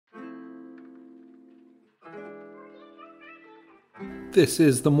This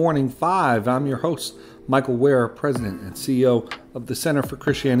is the Morning Five. I'm your host, Michael Ware, President and CEO of the Center for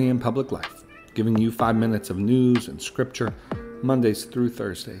Christianity and Public Life, giving you 5 minutes of news and scripture Mondays through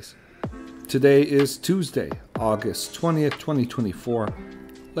Thursdays. Today is Tuesday, August 20th, 2024.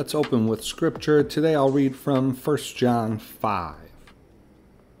 Let's open with scripture. Today I'll read from 1 John 5.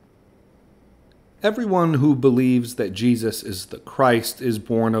 Everyone who believes that Jesus is the Christ is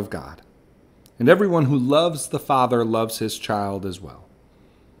born of God, and everyone who loves the Father loves his child as well.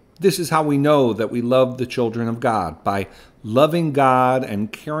 This is how we know that we love the children of God, by loving God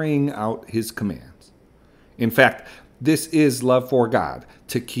and carrying out his commands. In fact, this is love for God,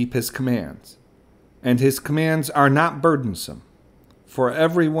 to keep his commands. And his commands are not burdensome, for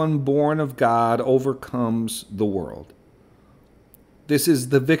everyone born of God overcomes the world. This is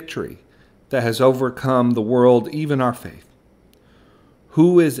the victory that has overcome the world, even our faith.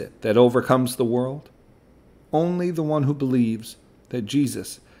 Who is it that overcomes the world? Only the one who believes that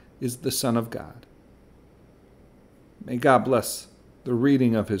Jesus is the Son of God. May God bless the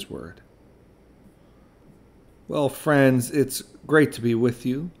reading of his word. Well, friends, it's great to be with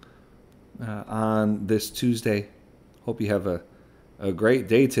you on this Tuesday. Hope you have a great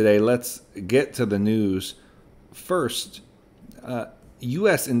day today. Let's get to the news. First,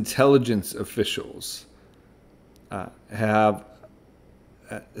 U.S. intelligence officials have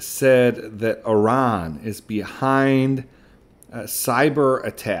said that Iran is behind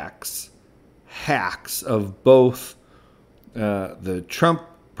cyberattacks, hacks of both the Trump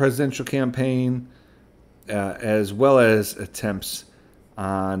presidential campaign as well as attempts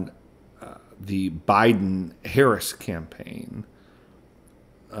on the Biden-Harris campaign.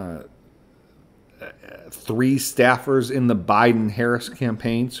 3 staffers in the Biden-Harris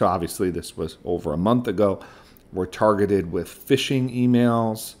campaign, so obviously this was over a month ago, were targeted with phishing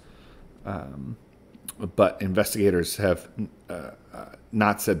emails, but investigators have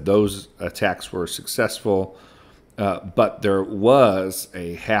not said those attacks were successful. But there was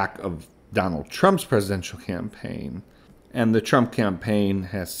a hack of Donald Trump's presidential campaign, and the Trump campaign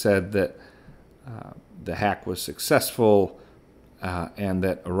has said that the hack was successful and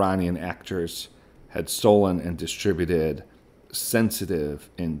that Iranian actors had stolen and distributed sensitive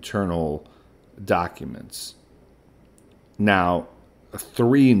internal documents. Now,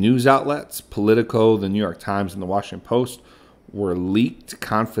 3 news outlets, Politico, the New York Times, and the Washington Post, were leaked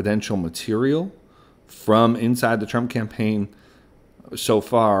confidential material from inside the Trump campaign. So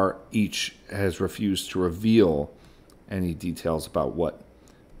far, each has refused to reveal any details about what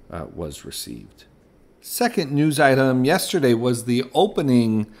was received. Second news item yesterday was the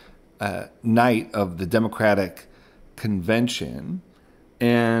opening night of the Democratic convention,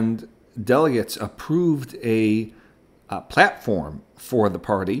 and delegates approved a platform for the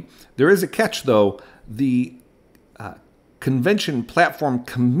party. There is a catch, though. The Convention Platform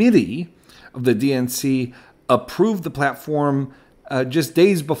Committee of the DNC approved the platform just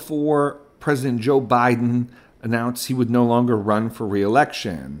days before President Joe Biden announced he would no longer run for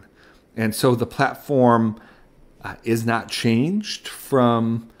re-election. And so the platform is not changed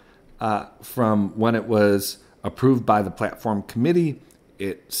from when it was approved by the Platform Committee.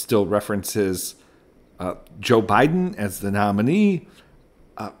 It still references Joe Biden as the nominee.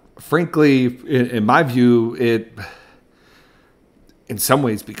 Frankly, in my view, it in some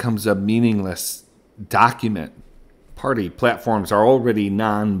ways becomes a meaningless document. Party platforms are already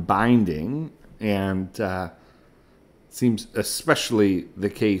non-binding, and seems especially the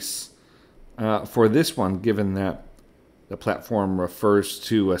case for this one, given that the platform refers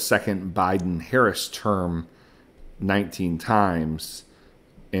to a second Biden-Harris term 19 times,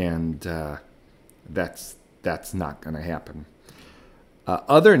 and that's not going to happen.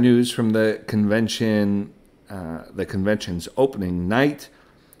 Other news from the convention, the convention's opening night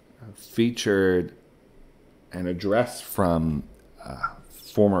featured an address from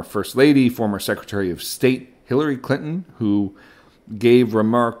former First Lady, former Secretary of State Hillary Clinton, who gave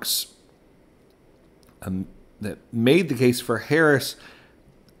remarks that made the case for Harris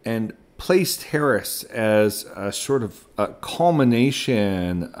and placed Harris as a sort of a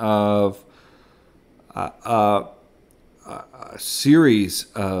culmination of a series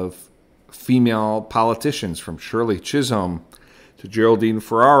of female politicians, from Shirley Chisholm to Geraldine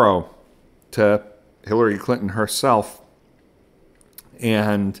Ferraro to Hillary Clinton herself.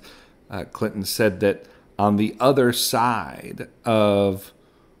 And Clinton said that on the other side of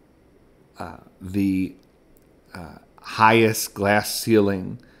the highest glass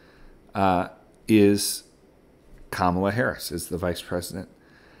ceiling is Kamala Harris, is the vice president.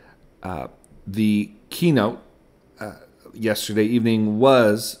 The keynote yesterday evening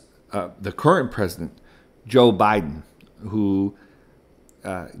was the current president, Joe Biden, who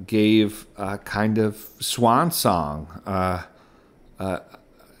gave a kind of swan song.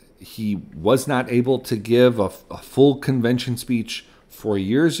 He was not able to give a full convention speech 4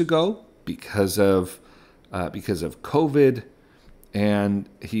 years ago because of COVID, and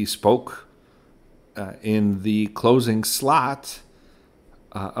he spoke in the closing slot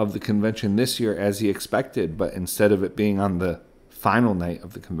of the convention this year as he expected, but instead of it being on the final night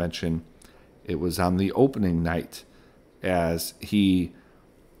of the convention, it was on the opening night as he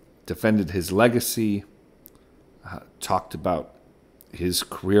defended his legacy, talked about his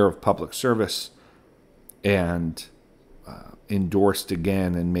career of public service, and endorsed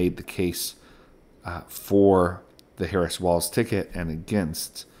again and made the case for the Harris-Walz ticket and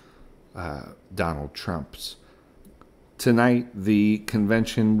against Donald Trump's. Tonight, the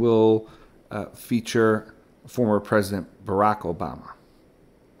convention will feature former President Barack Obama.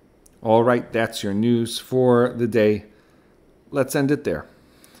 All right, that's your news for the day. Let's end it there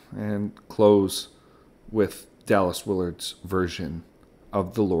and close with Dallas Willard's version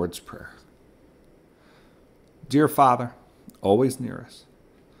of the Lord's Prayer. Dear Father, always near us,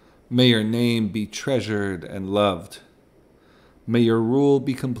 may your name be treasured and loved. May your rule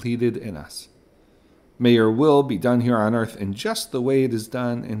be completed in us. May your will be done here on earth in just the way it is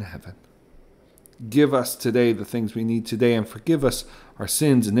done in heaven. Give us today the things we need today, and forgive us our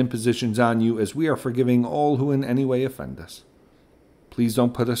sins and impositions on you as we are forgiving all who in any way offend us. Please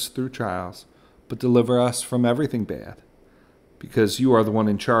don't put us through trials, but deliver us from everything bad, because you are the one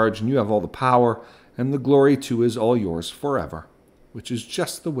in charge and you have all the power, and the glory too is all yours forever, which is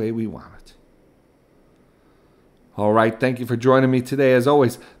just the way we want it. All right, thank you for joining me today. As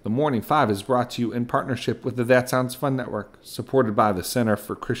always, The Morning Five is brought to you in partnership with the That Sounds Fun Network, supported by the Center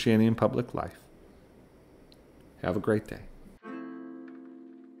for Christianity and Public Life. Have a great day.